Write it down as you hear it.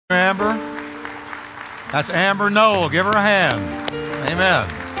Amber. That's Amber Noel. Give her a hand. Amen.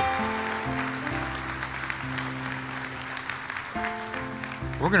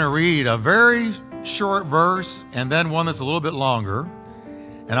 We're going to read a very short verse and then one that's a little bit longer.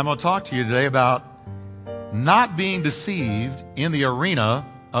 And I'm going to talk to you today about not being deceived in the arena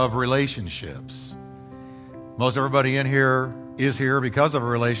of relationships. Most everybody in here is here because of a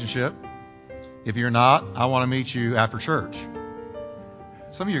relationship. If you're not, I want to meet you after church.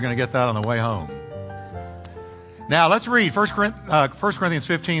 Some of you are going to get that on the way home. Now, let's read 1 Corinthians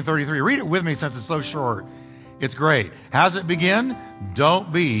 15:33. Read it with me since it's so short. It's great. How does it begin?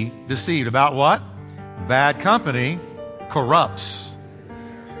 Don't be deceived. About what? Bad company corrupts.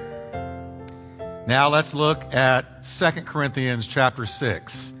 Now, let's look at 2 Corinthians chapter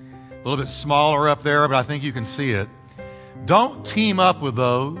 6. A little bit smaller up there, but I think you can see it. Don't team up with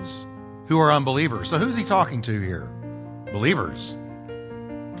those who are unbelievers. So who's he talking to here? Believers.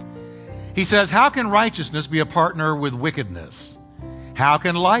 He says, how can righteousness be a partner with wickedness? How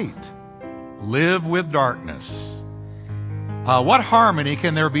can light live with darkness? What harmony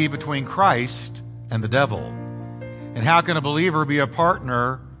can there be between Christ and the devil? And how can a believer be a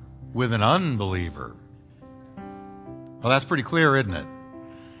partner with an unbeliever? Well, that's pretty clear, isn't it?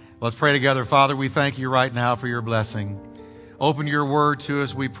 Let's pray together. Father, we thank you right now for your blessing. Open your word to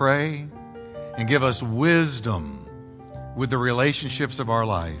us, we pray, and give us wisdom with the relationships of our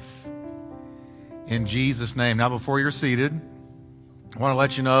life. In Jesus' name. Now, before you're seated, I want to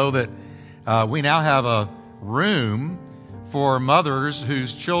let you know that we now have a room for mothers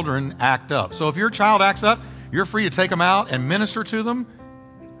whose children act up. So if your child acts up, you're free to take them out and minister to them.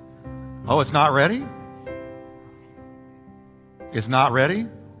 Oh, it's not ready? It's not ready?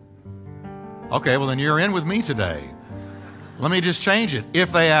 Okay, well then you're in with me today. Let me just change it.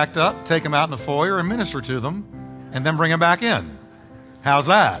 If they act up, take them out in the foyer and minister to them, and then bring them back in. How's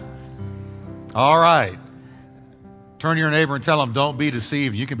that? All right. Turn to your neighbor and tell them, don't be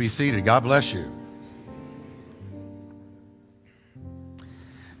deceived. You can be seated. God bless you.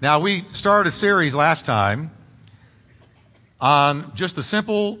 Now, we started a series last time on just the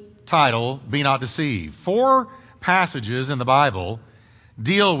simple title, Be Not Deceived. 4 passages in the Bible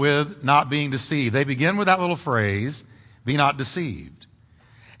deal with not being deceived. They begin with that little phrase, be not deceived.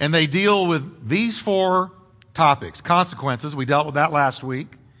 And they deal with these 4 topics. Consequences, we dealt with that last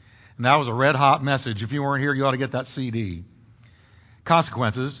week. And that was a red hot message. If you weren't here, you ought to get that CD.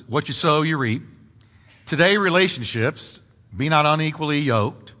 Consequences, what you sow, you reap. Today, relationships, be not unequally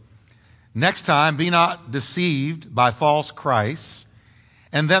yoked. Next time, be not deceived by false Christs.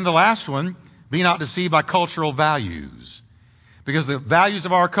 And then the last one, be not deceived by cultural values. Because the values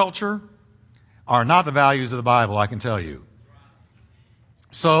of our culture are not the values of the Bible, I can tell you.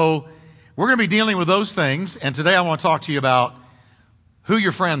 So we're going to be dealing with those things. And today I want to talk to you about who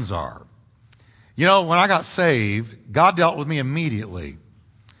your friends are. You know, when I got saved, God dealt with me immediately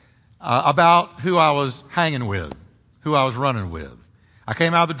about who I was hanging with, who I was running with. I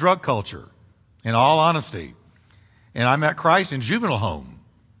came out of the drug culture, in all honesty. And I met Christ in juvenile home,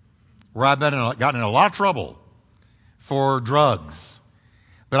 where I've gotten in a lot of trouble for drugs.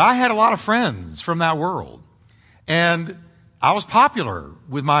 But I had a lot of friends from that world. And I was popular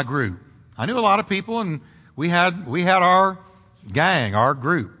with my group. I knew a lot of people, and we had our gang, our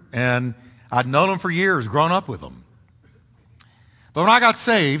group, and I'd known them for years, grown up with them. But when I got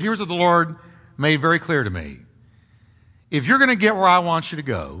saved, here's what the Lord made very clear to me. If you're going to get where I want you to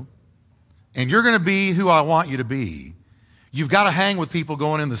go, and you're going to be who I want you to be, you've got to hang with people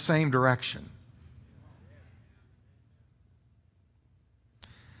going in the same direction.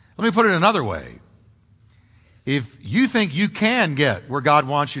 Let me put it another way. If you think you can get where God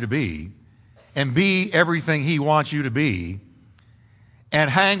wants you to be and be everything He wants you to be, and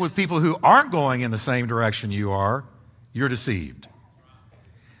hang with people who aren't going in the same direction you are, you're deceived.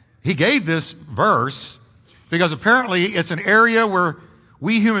 He gave this verse because apparently it's an area where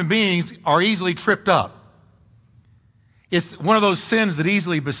we human beings are easily tripped up. It's one of those sins that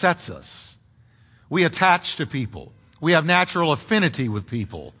easily besets us. We attach to people. We have natural affinity with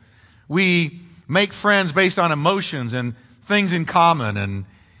people. We make friends based on emotions and things in common and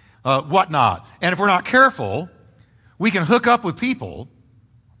whatnot. And if we're not careful, we can hook up with people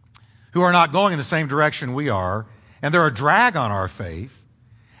who are not going in the same direction we are, and they're a drag on our faith,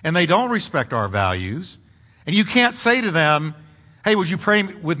 and they don't respect our values. And you can't say to them, hey, would you pray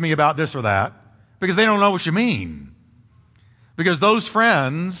with me about this or that? Because they don't know what you mean. Because those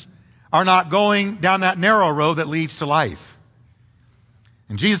friends are not going down that narrow road that leads to life.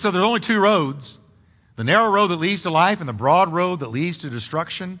 And Jesus said there's only 2 roads, the narrow road that leads to life and the broad road that leads to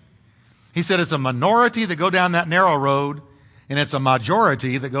destruction. He said it's a minority that go down that narrow road, and it's a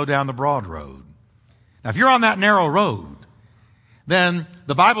majority that go down the broad road. Now, if you're on that narrow road, then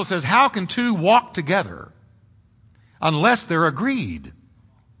the Bible says, how can two walk together unless they're agreed?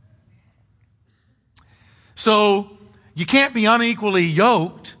 So you can't be unequally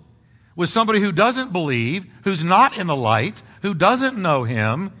yoked with somebody who doesn't believe, who's not in the light, who doesn't know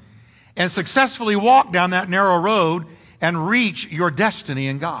him, and successfully walk down that narrow road and reach your destiny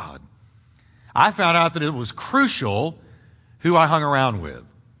in God. I found out that it was crucial who I hung around with.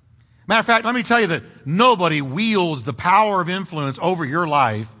 Matter of fact, let me tell you that nobody wields the power of influence over your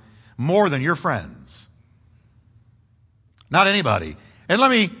life more than your friends. Not anybody. And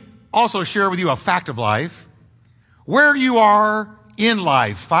let me also share with you a fact of life. Where you are in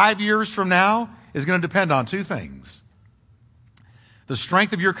life 5 years from now is going to depend on two things: the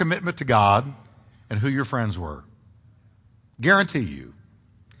strength of your commitment to God and who your friends were. Guarantee you.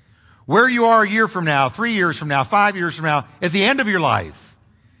 Where you are a year from now, 3 years from now, 5 years from now, at the end of your life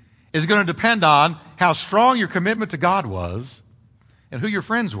is going to depend on how strong your commitment to God was and who your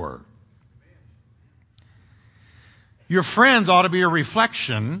friends were. Your friends ought to be a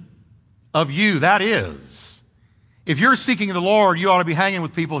reflection of you. That is, if you're seeking the Lord, you ought to be hanging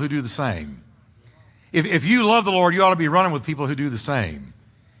with people who do the same. If you love the Lord, you ought to be running with people who do the same.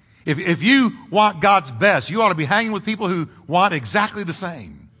 If you want God's best, you ought to be hanging with people who want exactly the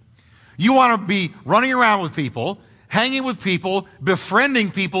same. You want to be running around with people, hanging with people, befriending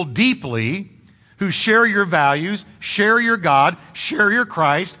people deeply who share your values, share your God, share your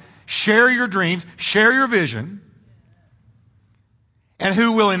Christ, share your dreams, share your vision, and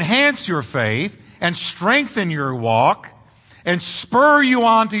who will enhance your faith and strengthen your walk and spur you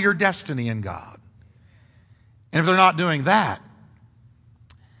on to your destiny in God. And if they're not doing that,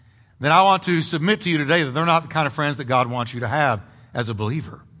 then I want to submit to you today that they're not the kind of friends that God wants you to have as a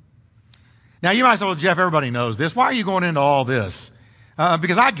believer. Now, you might say, well, Jeff, everybody knows this. Why are you going into all this?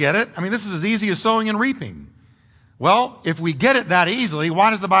 Because I get it. I mean, this is as easy as sowing and reaping. Well, if we get it that easily,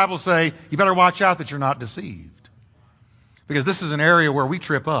 why does the Bible say you better watch out that you're not deceived? Because this is an area where we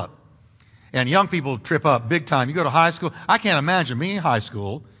trip up. And young people trip up big time. You go to high school. I can't imagine being in high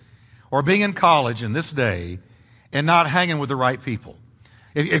school or being in college in this day and not hanging with the right people.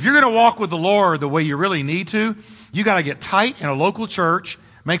 If you're going to walk with the Lord the way you really need to, you got to get tight in a local church,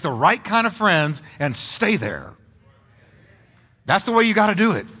 make the right kind of friends, and stay there. That's the way you got to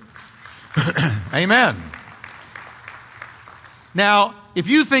do it. Amen. Now, if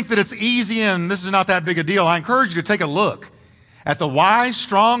you think that it's easy and this is not that big a deal, I encourage you to take a look at the wise,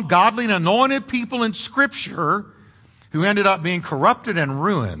 strong, godly, and anointed people in Scripture who ended up being corrupted and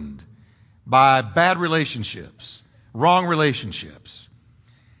ruined by bad relationships, wrong relationships.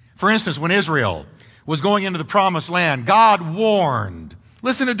 For instance, when Israel was going into the promised land, God warned.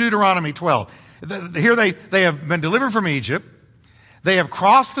 Listen to Deuteronomy 12. Here they have been delivered from Egypt. They have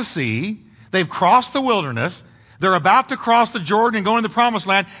crossed the sea. They've crossed the wilderness. They're about to cross the Jordan and go into the promised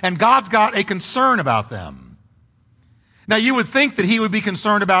land, and God's got a concern about them. Now, you would think that he would be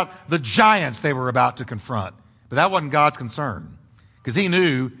concerned about the giants they were about to confront, but that wasn't God's concern, because he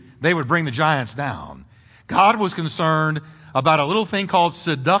knew they would bring the giants down. God was concerned about a little thing called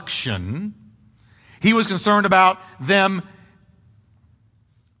seduction. He was concerned about them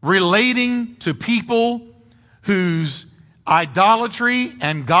relating to people whose idolatry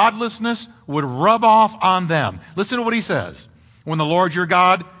and godlessness would rub off on them. Listen to what he says. When the Lord your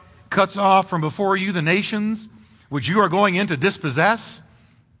God cuts off from before you the nations which you are going in to dispossess,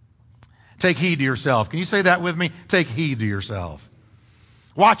 take heed to yourself. Can you say that with me? Take heed to yourself.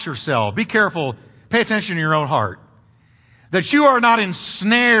 Watch yourself. Be careful. Pay attention to your own heart. That you are not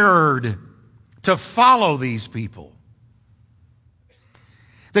ensnared to follow these people.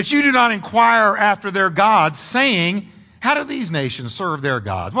 That you do not inquire after their gods, saying, how do these nations serve their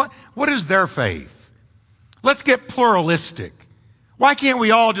gods? What is their faith? Let's get pluralistic. Why can't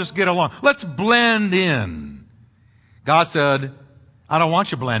we all just get along? Let's blend in. God said, I don't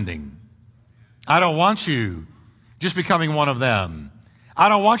want you blending. I don't want you just becoming one of them. I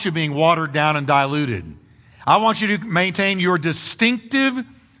don't want you being watered down and diluted. I want you to maintain your distinctive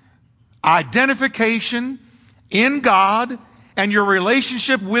identification in God and your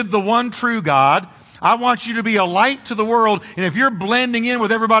relationship with the one true God. I want you to be a light to the world. And if you're blending in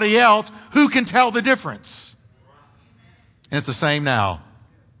with everybody else, who can tell the difference? And it's the same now.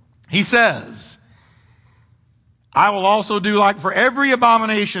 He says, I will also do like for every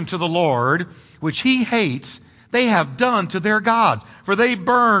abomination to the Lord, which he hates, they have done to their gods. For they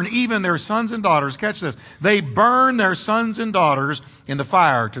burn even their sons and daughters. Catch this. They burn their sons and daughters in the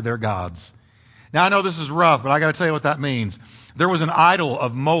fire to their gods. Now, I know this is rough, but I got to tell you what that means. There was an idol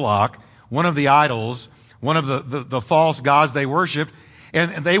of Moloch. One of the idols one of the false gods they worshiped.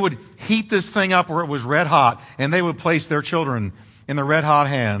 And they would heat this thing up where it was red hot, and they would place their children in the red hot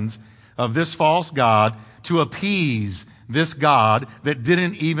hands of this false god to appease this God that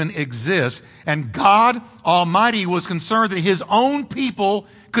didn't even exist. And God Almighty was concerned that his own people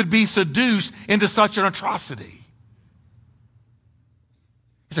could be seduced into such an atrocity.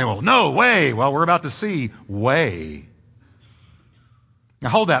 You say, well, no way. Well, we're about to see way. Now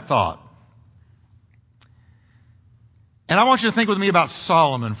hold that thought. And I want you to think with me about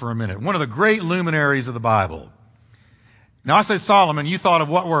Solomon for a minute, one of the great luminaries of the Bible. Now I say Solomon, you thought of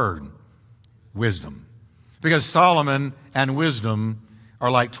what word? Wisdom. Because Solomon and wisdom are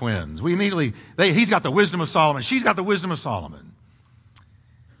like twins. He's got the wisdom of Solomon. She's got the wisdom of Solomon.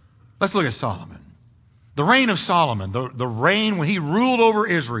 Let's look at Solomon. The reign of Solomon, the reign when he ruled over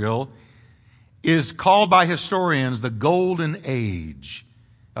Israel, is called by historians the golden age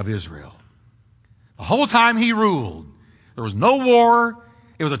of Israel. The whole time he ruled, there was no war.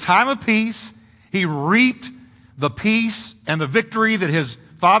 It was a time of peace. He reaped the peace and the victory that his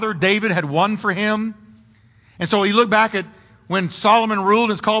father David had won for him. And so he looked back at when Solomon ruled,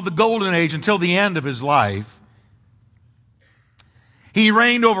 and it's called the Golden Age, until the end of his life. He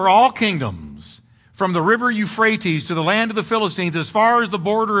reigned over all kingdoms, from the river Euphrates to the land of the Philistines, as far as the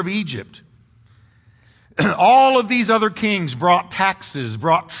border of Egypt. All of these other kings brought taxes,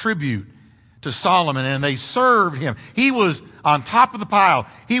 brought tribute to Solomon, and they served him. He was on top of the pile.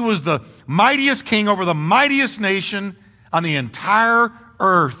 He was the mightiest king over the mightiest nation on the entire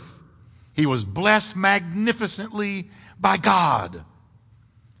earth. He was blessed magnificently by God.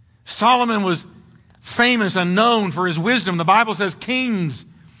 Solomon was famous and known for his wisdom. The Bible says kings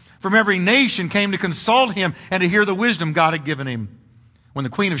from every nation came to consult him and to hear the wisdom God had given him. When the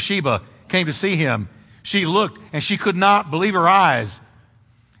Queen of Sheba came to see him, she looked and she could not believe her eyes.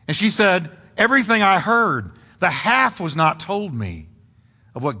 And she said, everything I heard, the half was not told me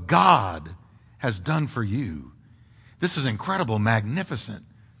of what God has done for you. This is incredible, magnificent.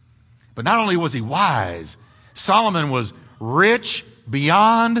 But not only was he wise, Solomon was rich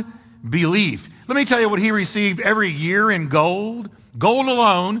beyond belief. Let me tell you what he received every year in gold. Gold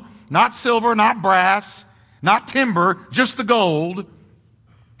alone, not silver, not brass, not timber, just the gold.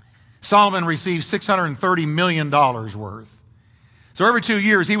 Solomon received $630 million worth. So every 2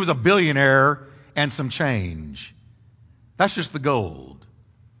 years, he was a billionaire and some change. That's just the gold.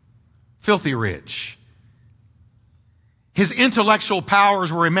 Filthy rich. His intellectual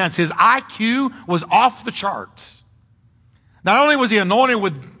powers were immense. His IQ was off the charts. Not only was he anointed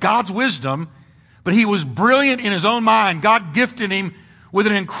with God's wisdom, but he was brilliant in his own mind. God gifted him with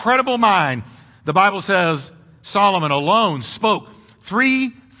an incredible mind. The Bible says Solomon alone spoke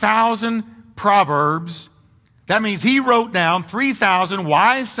 3,000 proverbs. That means he wrote down 3,000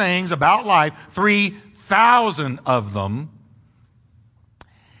 wise sayings about life, 3,000 of them.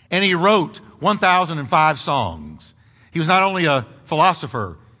 And he wrote 1,005 songs. He was not only a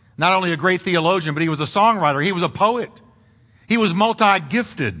philosopher, not only a great theologian, but he was a songwriter. He was a poet. He was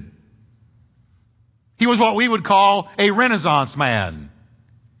multi-gifted. He was what we would call a Renaissance man.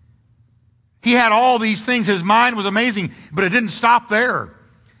 He had all these things. His mind was amazing, but it didn't stop there.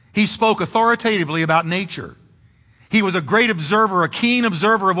 He spoke authoritatively about nature. He was a great observer, a keen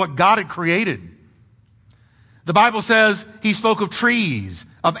observer of what God had created. The Bible says he spoke of trees,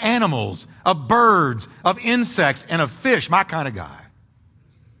 of animals, of birds, of insects, and of fish. My kind of guy.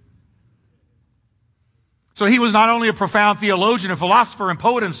 So he was not only a profound theologian, a philosopher, and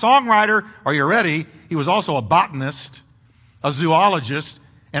poet and songwriter. Are you ready? He was also a botanist, a zoologist,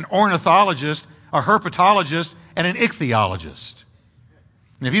 an ornithologist, a herpetologist, and an ichthyologist.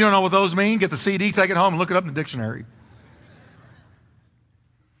 And if you don't know what those mean, get the CD, take it home, and look it up in the dictionary.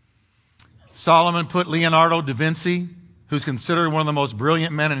 Solomon put Leonardo da Vinci, who's considered one of the most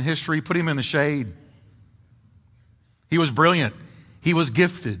brilliant men in history, put him in the shade. He was brilliant. He was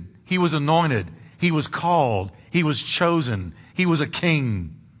gifted. He was anointed. He was called. He was chosen. He was a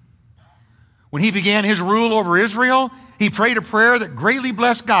king. When he began his rule over Israel, he prayed a prayer that greatly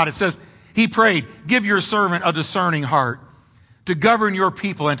blessed God. It says, he prayed, give your servant a discerning heart to govern your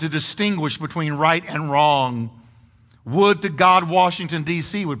people and to distinguish between right and wrong. Would to God Washington,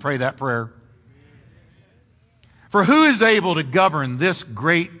 D.C. would pray that prayer. For who is able to govern this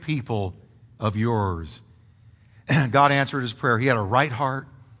great people of yours? God answered his prayer. He had a right heart,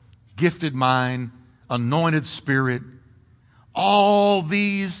 gifted mind, anointed spirit, all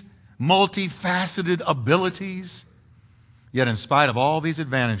these multifaceted abilities. Yet in spite of all these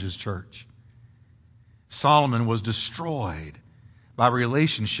advantages, church, Solomon was destroyed by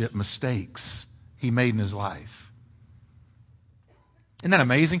relationship mistakes he made in his life. Isn't that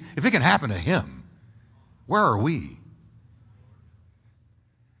amazing? If it can happen to him, Where are we?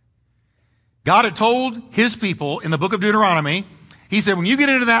 God had told his people in the book of Deuteronomy, he said, when you get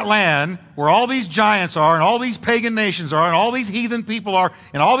into that land where all these giants are and all these pagan nations are and all these heathen people are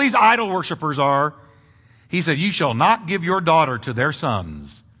and all these idol worshipers are, he said, you shall not give your daughter to their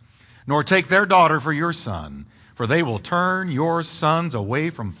sons, nor take their daughter for your son, for they will turn your sons away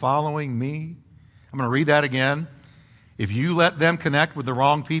from following me. I'm going to read that again. If you let them connect with the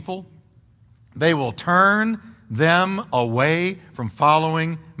wrong people, they will turn them away from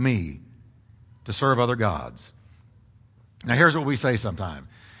following me to serve other gods. Now here's what we say sometimes.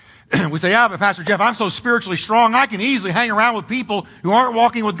 We say, yeah, but Pastor Jeff, I'm so spiritually strong, I can easily hang around with people who aren't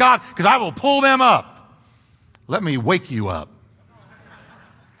walking with God because I will pull them up. Let me wake you up.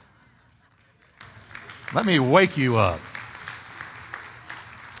 Let me wake you up.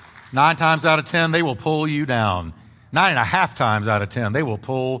 9 times out of 10, they will pull you down. 9.5 times out of 10, they will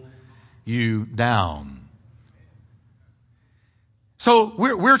pull you down. So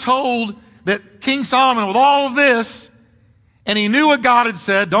we're told that King Solomon, with all of this, and he knew what God had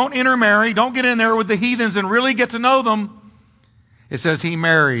said, don't intermarry, don't get in there with the heathens and really get to know them. It says he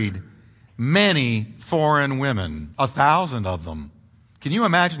married many foreign women, 1,000 of them. Can you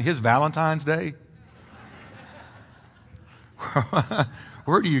imagine his Valentine's Day?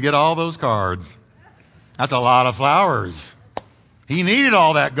 Where do you get all those cards? That's a lot of flowers. He needed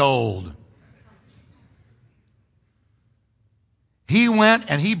all that gold. He went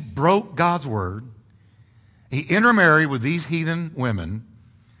and he broke God's word. He intermarried with these heathen women,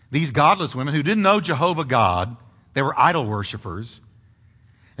 these godless women who didn't know Jehovah God. They were idol worshipers.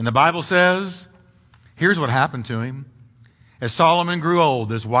 And the Bible says, here's what happened to him. As Solomon grew old,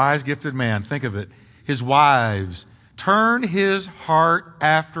 this wise, gifted man, think of it, his wives turned his heart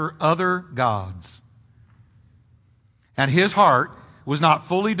after other gods. And his heart was not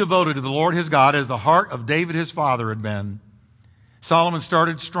fully devoted to the Lord his God as the heart of David his father had been. Solomon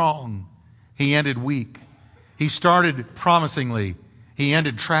started strong. He ended weak. He started promisingly. He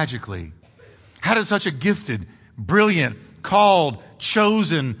ended tragically. How did such a gifted, brilliant, called,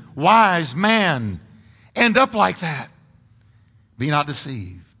 chosen, wise man end up like that? Be not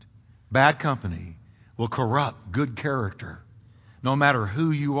deceived. Bad company will corrupt good character. No matter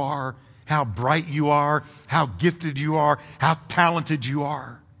who you are, how bright you are, how gifted you are, how talented you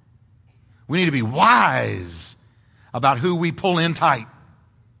are. We need to be wise about who we pull in tight.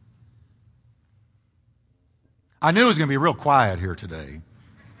 I knew it was going to be real quiet here today.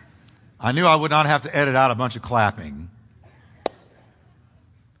 I knew I would not have to edit out a bunch of clapping.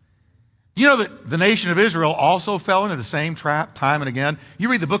 You know that the nation of Israel also fell into the same trap time and again?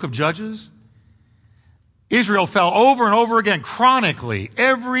 You read the book of Judges. Israel fell over and over again chronically.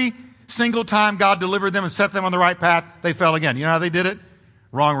 Every single time God delivered them and set them on the right path, they fell again. You know how they did it?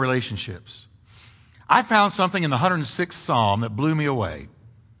 Wrong relationships. I found something in the 106th Psalm that blew me away.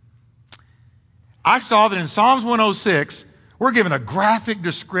 I saw that in Psalms 106, we're given a graphic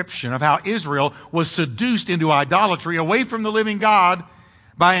description of how Israel was seduced into idolatry away from the living God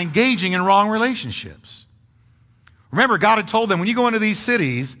by engaging in wrong relationships. Remember, God had told them, when you go into these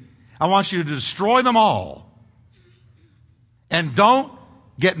cities, I want you to destroy them all. And don't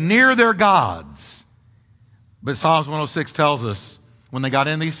get near their gods. But Psalms 106 tells us, when they got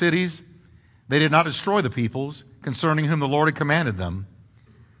in these cities, they did not destroy the peoples concerning whom the Lord had commanded them.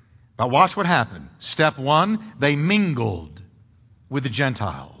 But watch what happened. Step 1, they mingled with the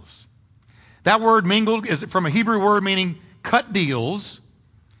Gentiles. That word mingled is from a Hebrew word meaning cut deals,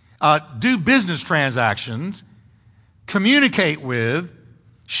 do business transactions, communicate with,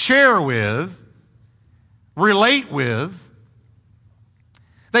 share with, relate with.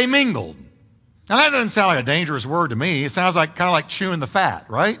 They mingled. Now that doesn't sound like a dangerous word to me. It sounds like kind of like chewing the fat,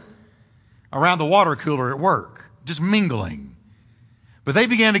 right? Around the water cooler at work. Just mingling. But they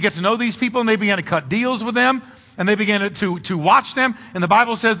began to get to know these people and they began to cut deals with them and they began to watch them. And the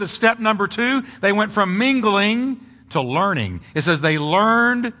Bible says that step number 2, they went from mingling to learning. It says they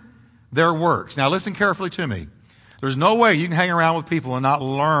learned their works. Now listen carefully to me. There's no way you can hang around with people and not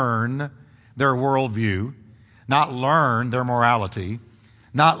learn their worldview, not learn their morality,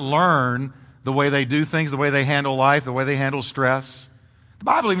 not learn the way they do things, the way they handle life, the way they handle stress. The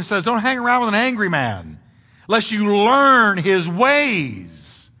Bible even says don't hang around with an angry man lest you learn his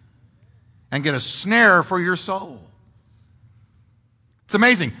ways and get a snare for your soul. It's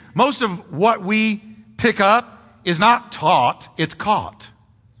amazing. Most of what we pick up is not taught, it's caught.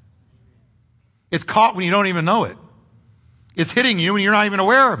 It's caught when you don't even know it. It's hitting you when you're not even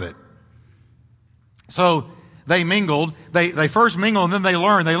aware of it. So they mingled. They first mingled and then they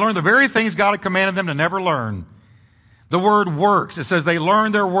learned. They learned the very things God had commanded them to never learn. The word works, it says they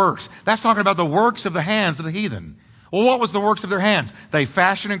learned their works. That's talking about the works of the hands of the heathen. Well, what was the works of their hands? They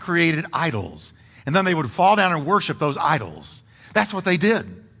fashioned and created idols. And then they would fall down and worship those idols. That's what they did.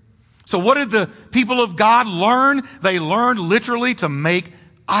 So what did the people of God learn? They learned literally to make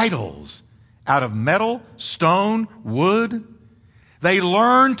idols out of metal, stone, wood. They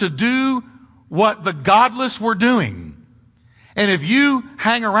learned to do what the godless were doing. And if you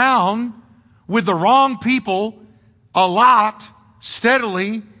hang around with the wrong people a lot,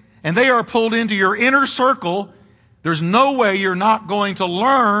 steadily, and they are pulled into your inner circle, there's no way you're not going to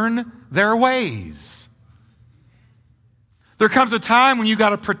learn their ways. There comes a time when you got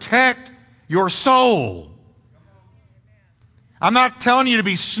to protect your soul. I'm not telling you to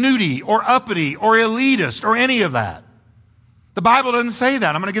be snooty or uppity or elitist or any of that. The Bible doesn't say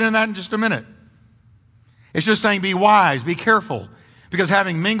that. I'm going to get into that in just a minute. It's just saying be wise, be careful. Because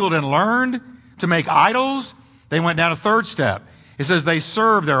having mingled and learned to make idols, they went down a third step. It says they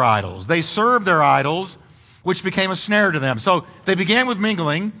served their idols. They served their idols, which became a snare to them. So they began with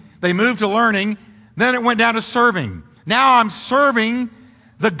mingling, they moved to learning, then it went down to serving. Now I'm serving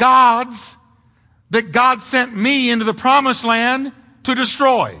the gods that God sent me into the promised land to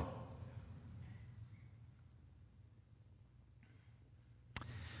destroy.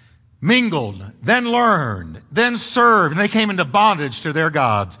 Mingled, then learned, then served, and they came into bondage to their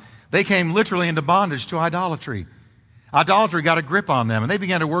gods. They came literally into bondage to idolatry. Idolatry got a grip on them, and they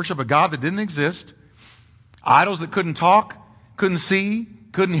began to worship a God that didn't exist. Idols that couldn't talk, couldn't see,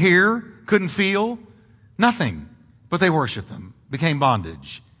 couldn't hear, couldn't feel, nothing. But they worshiped them, became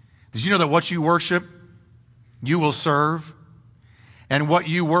bondage. Did you know that what you worship, you will serve? And what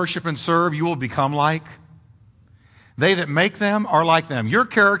you worship and serve, you will become like? They that make them are like them. Your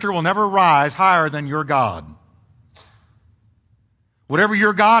character will never rise higher than your God. Whatever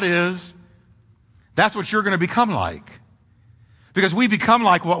your God is, that's what you're going to become like. Because we become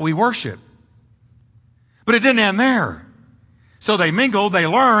like what we worship. But it didn't end there. So they mingled, they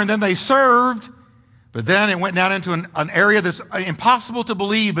learned, then they served. But then it went down into an area that's impossible to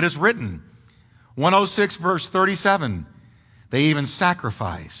believe, but it's written. 106 verse 37. They even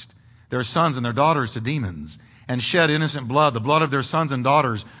sacrificed their sons and their daughters to demons and shed innocent blood, the blood of their sons and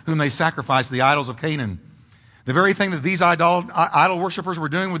daughters, whom they sacrificed to the idols of Canaan. The very thing that these idol worshipers were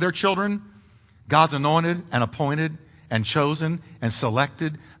doing with their children, God's anointed and appointed and chosen and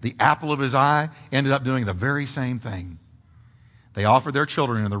selected, the apple of his eye, ended up doing the very same thing. They offered their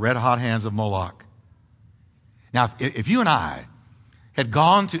children in the red-hot hands of Moloch. Now, if you and I had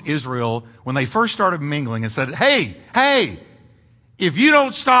gone to Israel when they first started mingling and said, hey, if you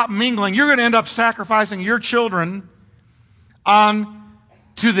don't stop mingling, you're going to end up sacrificing your children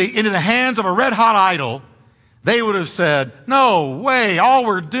into the hands of a red-hot idol, they would have said, no way, all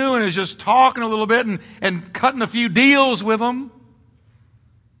we're doing is just talking a little bit and cutting a few deals with them.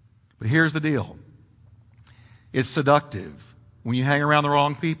 But here's the deal. It's seductive. When you hang around the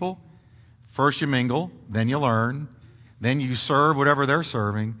wrong people, first you mingle, then you learn, then you serve whatever they're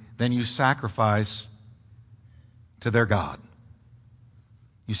serving, then you sacrifice to their God.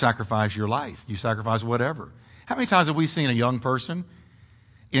 You sacrifice your life. You sacrifice whatever. How many times have we seen a young person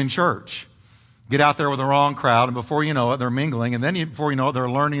in church get out there with the wrong crowd, and before you know it, they're mingling, and then before you know it, they're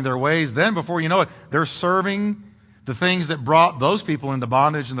learning their ways. Then before you know it, they're serving the things that brought those people into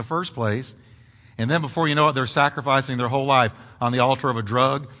bondage in the first place. And then before you know it, they're sacrificing their whole life on the altar of a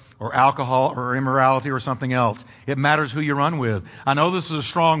drug or alcohol or immorality or something else. It matters who you run with. I know this is a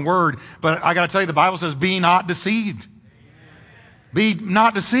strong word, but I got to tell you, the Bible says, be not deceived. Be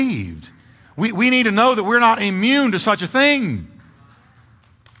not deceived. We need to know that we're not immune to such a thing.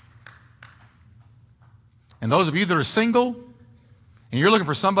 And those of you that are single and you're looking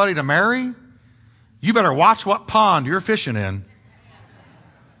for somebody to marry, you better watch what pond you're fishing in.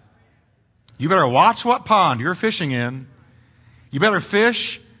 You better watch what pond you're fishing in. You better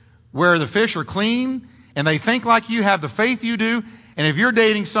fish where the fish are clean and they think like you, have the faith you do. And if you're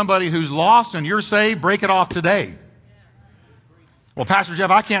dating somebody who's lost and you're saved, break it off today. Well, Pastor Jeff,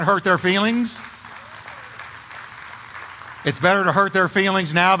 I can't hurt their feelings. It's better to hurt their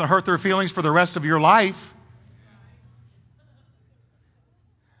feelings now than hurt their feelings for the rest of your life.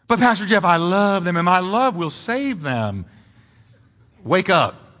 But Pastor Jeff, I love them and my love will save them. Wake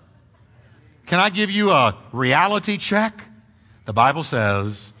up. Can I give you a reality check? The Bible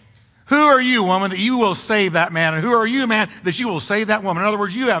says, who are you, woman, that you will save that man? And who are you, man, that you will save that woman? In other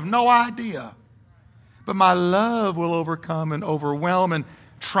words, you have no idea. But my love will overcome and overwhelm and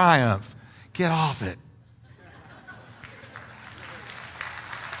triumph. Get off it.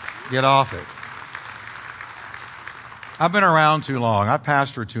 Get off it. I've been around too long. I've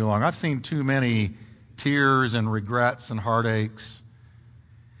pastored too long. I've seen too many tears and regrets and heartaches.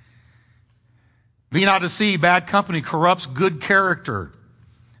 Be not deceived, bad company corrupts good character.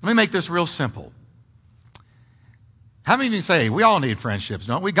 Let me make this real simple. How many of you say, we all need friendships,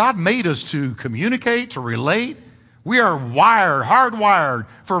 don't we? God made us to communicate, to relate. We are hardwired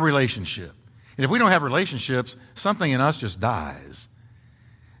for a relationship. And if we don't have relationships, something in us just dies.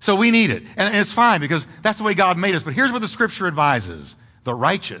 So we need it. And it's fine because that's the way God made us. But here's what the Scripture advises. The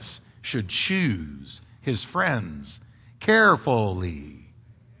righteous should choose his friends carefully.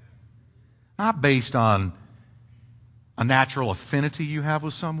 Not based on a natural affinity you have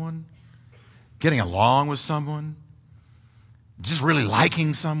with someone, getting along with someone, just really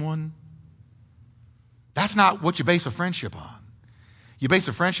liking someone. That's not what you base a friendship on. You base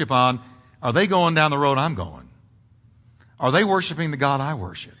a friendship on, are they going down the road I'm going? Are they worshiping the God I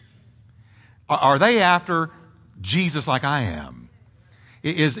worship? Are they after Jesus like I am?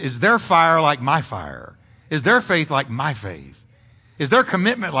 Is their fire like my fire? Is their faith like my faith? Is their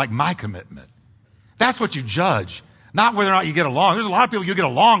commitment like my commitment? That's what you judge, not whether or not you get along. There's a lot of people you get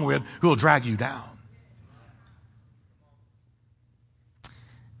along with who will drag you down.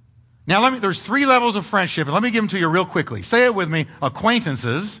 Now, there's 3 levels of friendship, and let me give them to you real quickly. Say it with me.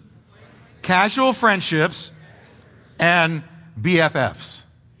 Acquaintances, casual friendships, and BFFs.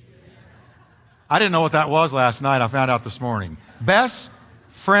 I didn't know what that was last night. I found out this morning. Best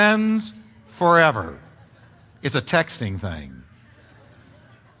friends forever. It's a texting thing.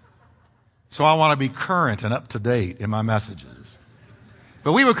 So I want to be current and up to date in my messages.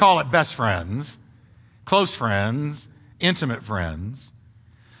 But we would call it best friends, close friends, intimate friends.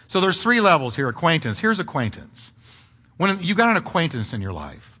 So there's 3 levels here. Acquaintance. Here's acquaintance. When you've got an acquaintance in your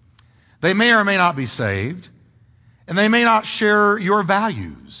life, they may or may not be saved, and they may not share your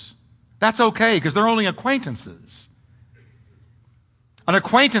values. That's okay, because they're only acquaintances. An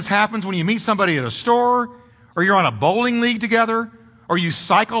acquaintance happens when you meet somebody at a store, or you're on a bowling league together, or you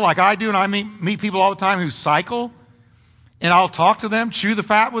cycle like I do, and I meet people all the time who cycle, and I'll talk to them, chew the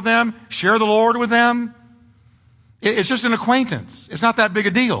fat with them, share the Lord with them. It's just an acquaintance. It's not that big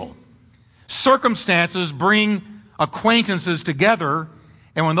a deal. Circumstances bring acquaintances together,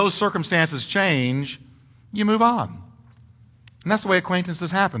 and when those circumstances change, you move on. And that's the way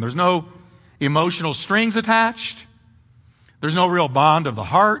acquaintances happen. There's no emotional strings attached. There's no real bond of the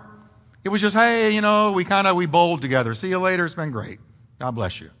heart. It was just, hey, we bowled together. See you later. It's been great. God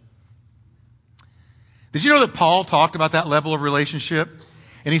bless you. Did you know that Paul talked about that level of relationship?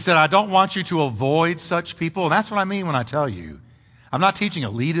 And he said, I don't want you to avoid such people. And that's what I mean when I tell you. I'm not teaching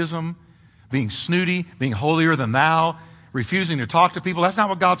elitism, being snooty, being holier than thou, refusing to talk to people. That's not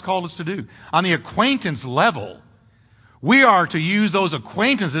what God's called us to do. On the acquaintance level, we are to use those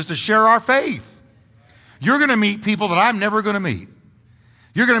acquaintances to share our faith. You're going to meet people that I'm never going to meet.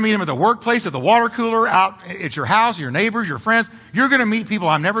 You're going to meet them at the workplace, at the water cooler, out at your house, your neighbors, your friends. You're going to meet people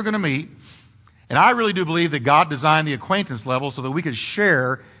I'm never going to meet. And I really do believe that God designed the acquaintance level so that we could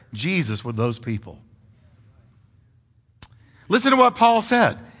share Jesus with those people. Listen to what Paul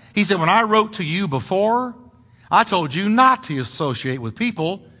said. He said, when I wrote to you before, I told you not to associate with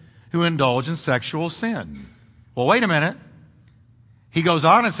people who indulge in sexual sin. Well, wait a minute. He goes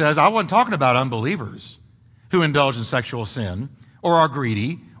on and says, I wasn't talking about unbelievers who indulge in sexual sin or are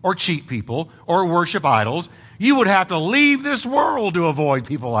greedy or cheat people or worship idols. You would have to leave this world to avoid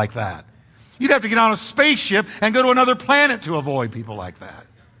people like that. You'd have to get on a spaceship and go to another planet to avoid people like that.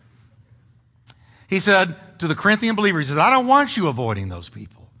 He said to the Corinthian believers, he says, I don't want you avoiding those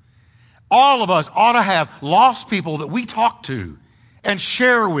people. All of us ought to have lost people that we talk to and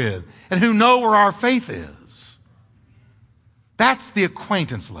share with and who know where our faith is. That's the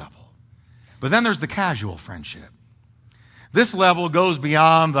acquaintance level. But then there's the casual friendship. This level goes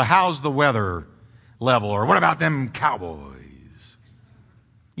beyond the how's the weather level or what about them cowboys?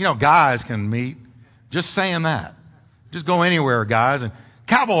 Guys can meet. Just saying that. Just go anywhere, guys, and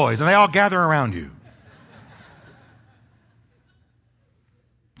cowboys, and they all gather around you.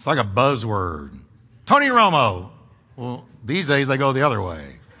 It's like a buzzword. Tony Romo. Well, these days they go the other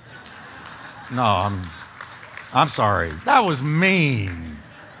way. No, I'm sorry. That was mean.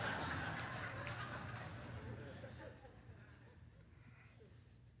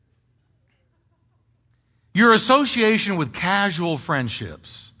 Your association with casual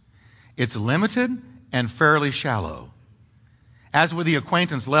friendships, it's limited and fairly shallow. As with the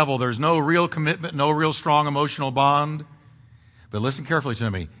acquaintance level, there's no real commitment, no real strong emotional bond. But listen carefully to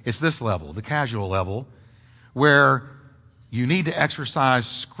me. It's this level, the casual level, where you need to exercise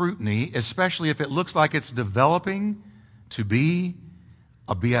scrutiny, especially if it looks like it's developing to be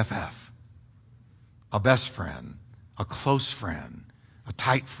a BFF, a best friend, a close friend, a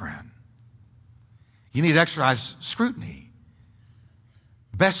tight friend. You need to exercise scrutiny.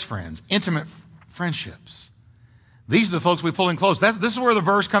 Best friends, intimate friendships. These are the folks we pull in close. This is where the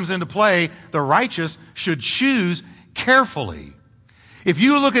verse comes into play. The righteous should choose carefully. If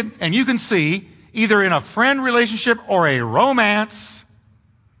you look at, and you can see, either in a friend relationship or a romance,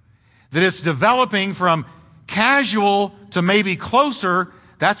 that it's developing from casual to maybe closer,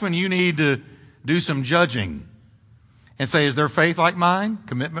 that's when you need to do some judging and say, is their faith like mine?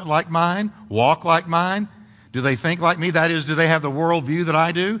 Commitment like mine? Walk like mine? Do they think like me? That is, do they have the worldview that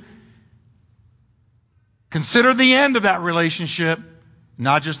I do? Consider the end of that relationship,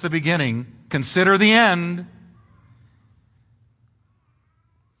 not just the beginning. Consider the end.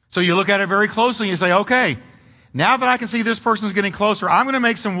 So you look at it very closely and you say, okay, now that I can see this person's getting closer, I'm going to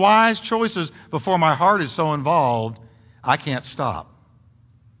make some wise choices before my heart is so involved, I can't stop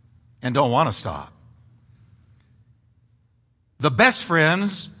and don't want to stop. The best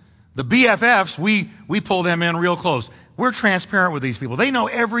friends, the BFFs, we pull them in real close. We're transparent with these people. They know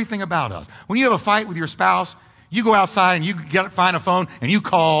everything about us. When you have a fight with your spouse, you go outside and you find a phone and you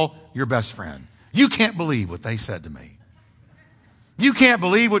call your best friend. You can't believe what they said to me. You can't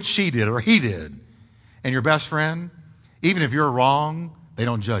believe what she did or he did. And your best friend, even if you're wrong, they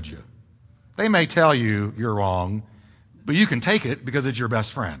don't judge you. They may tell you you're wrong, but you can take it because it's your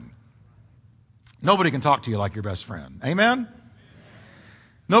best friend. Nobody can talk to you like your best friend. Amen?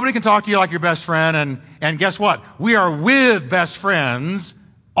 Nobody can talk to you like your best friend. And guess what? We are with best friends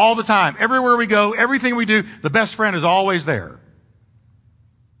all the time. Everywhere we go, everything we do, the best friend is always there.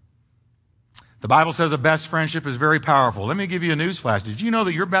 The Bible says a best friendship is very powerful. Let me give you a news flash. Did you know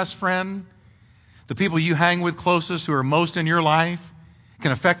that your best friend, the people you hang with closest who are most in your life,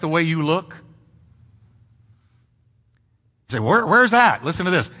 can affect the way you look? You say, where's that? Listen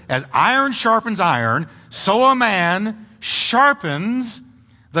to this. As iron sharpens iron, so a man sharpens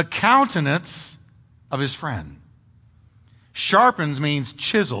the countenance of his friend. Sharpens means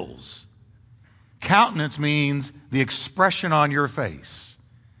chisels. Countenance means the expression on your face.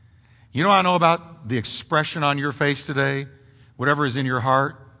 You know what I know about the expression on your face today? Whatever is in your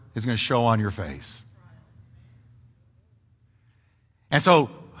heart is going to show on your face. And so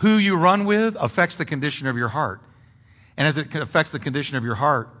who you run with affects the condition of your heart. And as it affects the condition of your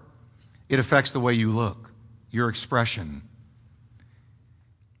heart, it affects the way you look, your expression.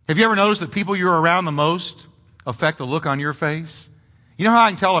 Have you ever noticed that people you're around the most affect the look on your face? You know how I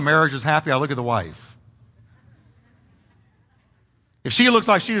can tell a marriage is happy? I look at the wife. If she looks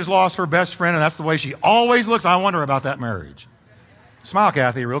like she just lost her best friend and that's the way she always looks, I wonder about that marriage. Smile,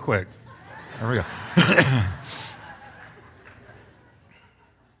 Kathy, real quick. There we go.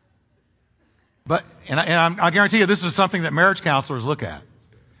 I guarantee you this is something that marriage counselors look at.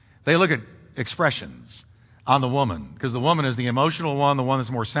 They look at expressions on the woman, because the woman is the emotional one, the one that's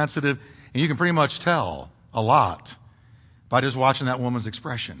more sensitive, and you can pretty much tell a lot by just watching that woman's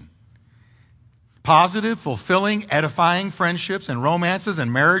expression. Positive, fulfilling, edifying friendships and romances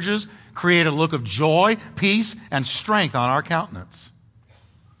and marriages create a look of joy, peace, and strength on our countenance.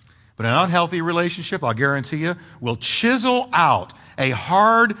 But an unhealthy relationship, I'll guarantee you, will chisel out a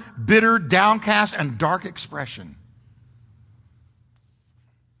hard, bitter, downcast, and dark expression.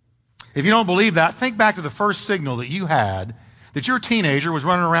 If you don't believe that, think back to the first signal that you had that your teenager was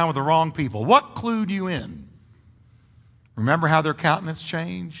running around with the wrong people. What clued you in? Remember how their countenance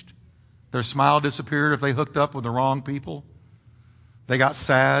changed? Their smile disappeared if they hooked up with the wrong people. They got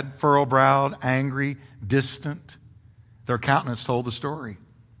sad, furrow-browed, angry, distant. Their countenance told the story.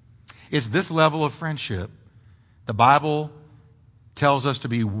 It's this level of friendship the Bible tells us to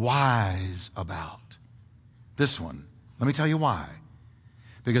be wise about. This one. Let me tell you why.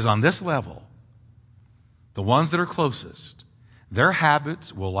 Because on this level, the ones that are closest, their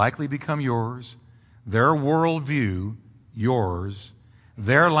habits will likely become yours, their worldview, yours,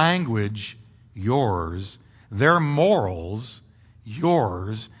 their language, yours, their morals,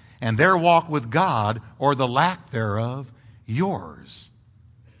 yours, and their walk with God, or the lack thereof, yours.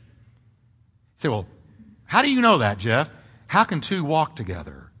 You say, well, how do you know that, Jeff? How can two walk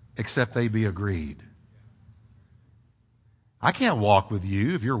together except they be agreed? I can't walk with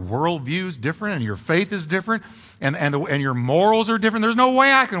you if your worldview is different and your faith is different and your morals are different. There's no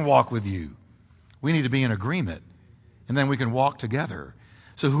way I can walk with you. We need to be in agreement, and then we can walk together.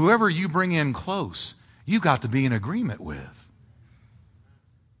 So whoever you bring in close, you got to be in agreement with.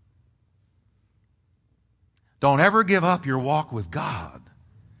 Don't ever give up your walk with God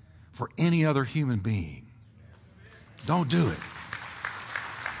for any other human being. Don't do it.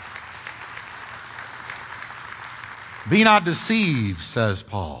 Be not deceived, says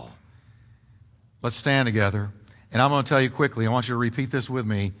Paul. Let's stand together. And I'm going to tell you quickly, I want you to repeat this with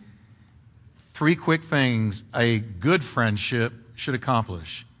me. 3 quick things a good friendship should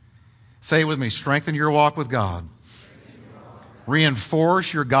accomplish. Say it with me. Strengthen your walk with God.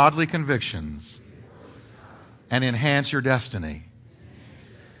 Reinforce your godly convictions. And enhance your destiny.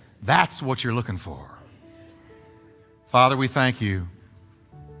 That's what you're looking for. Father, we thank you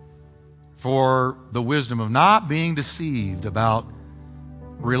for the wisdom of not being deceived about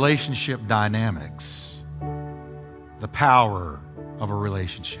relationship dynamics, the power of a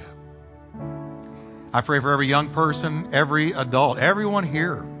relationship. I pray for every young person, every adult, everyone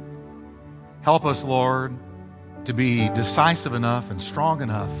here. Help us, Lord, to be decisive enough and strong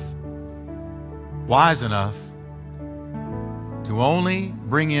enough, wise enough to only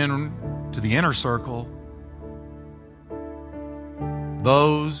bring in to the inner circle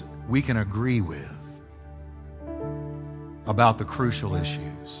those we can agree with about the crucial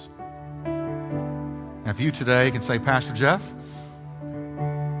issues. And if you today can say, Pastor Jeff,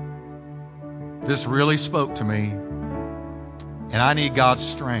 this really spoke to me, and I need God's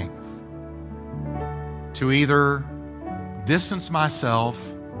strength to either distance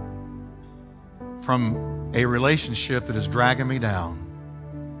myself from a relationship that is dragging me down,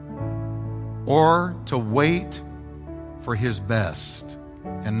 or to wait for His best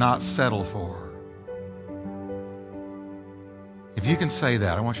and not settle for. If you can say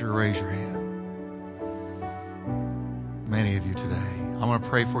that, I want you to raise your hand. Many of you today. I want to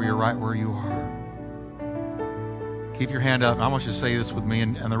pray for you right where you are. Keep your hand up, and I want you to say this with me,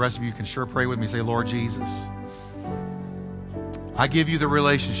 and the rest of you can sure pray with me. Say, Lord Jesus, I give you the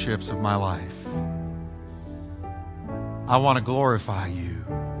relationships of my life. I want to glorify you.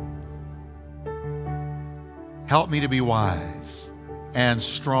 Help me to be wise and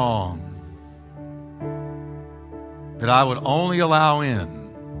strong, that I would only allow in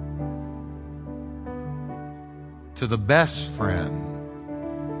to the best friend,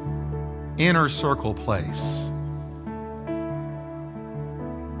 inner circle place,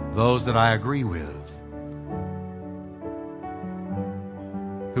 those that I agree with,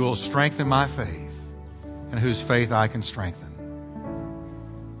 who will strengthen my faith and whose faith I can strengthen.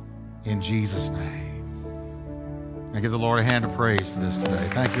 In Jesus' name. I give the Lord a hand of praise for this today.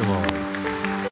 Thank you, Lord.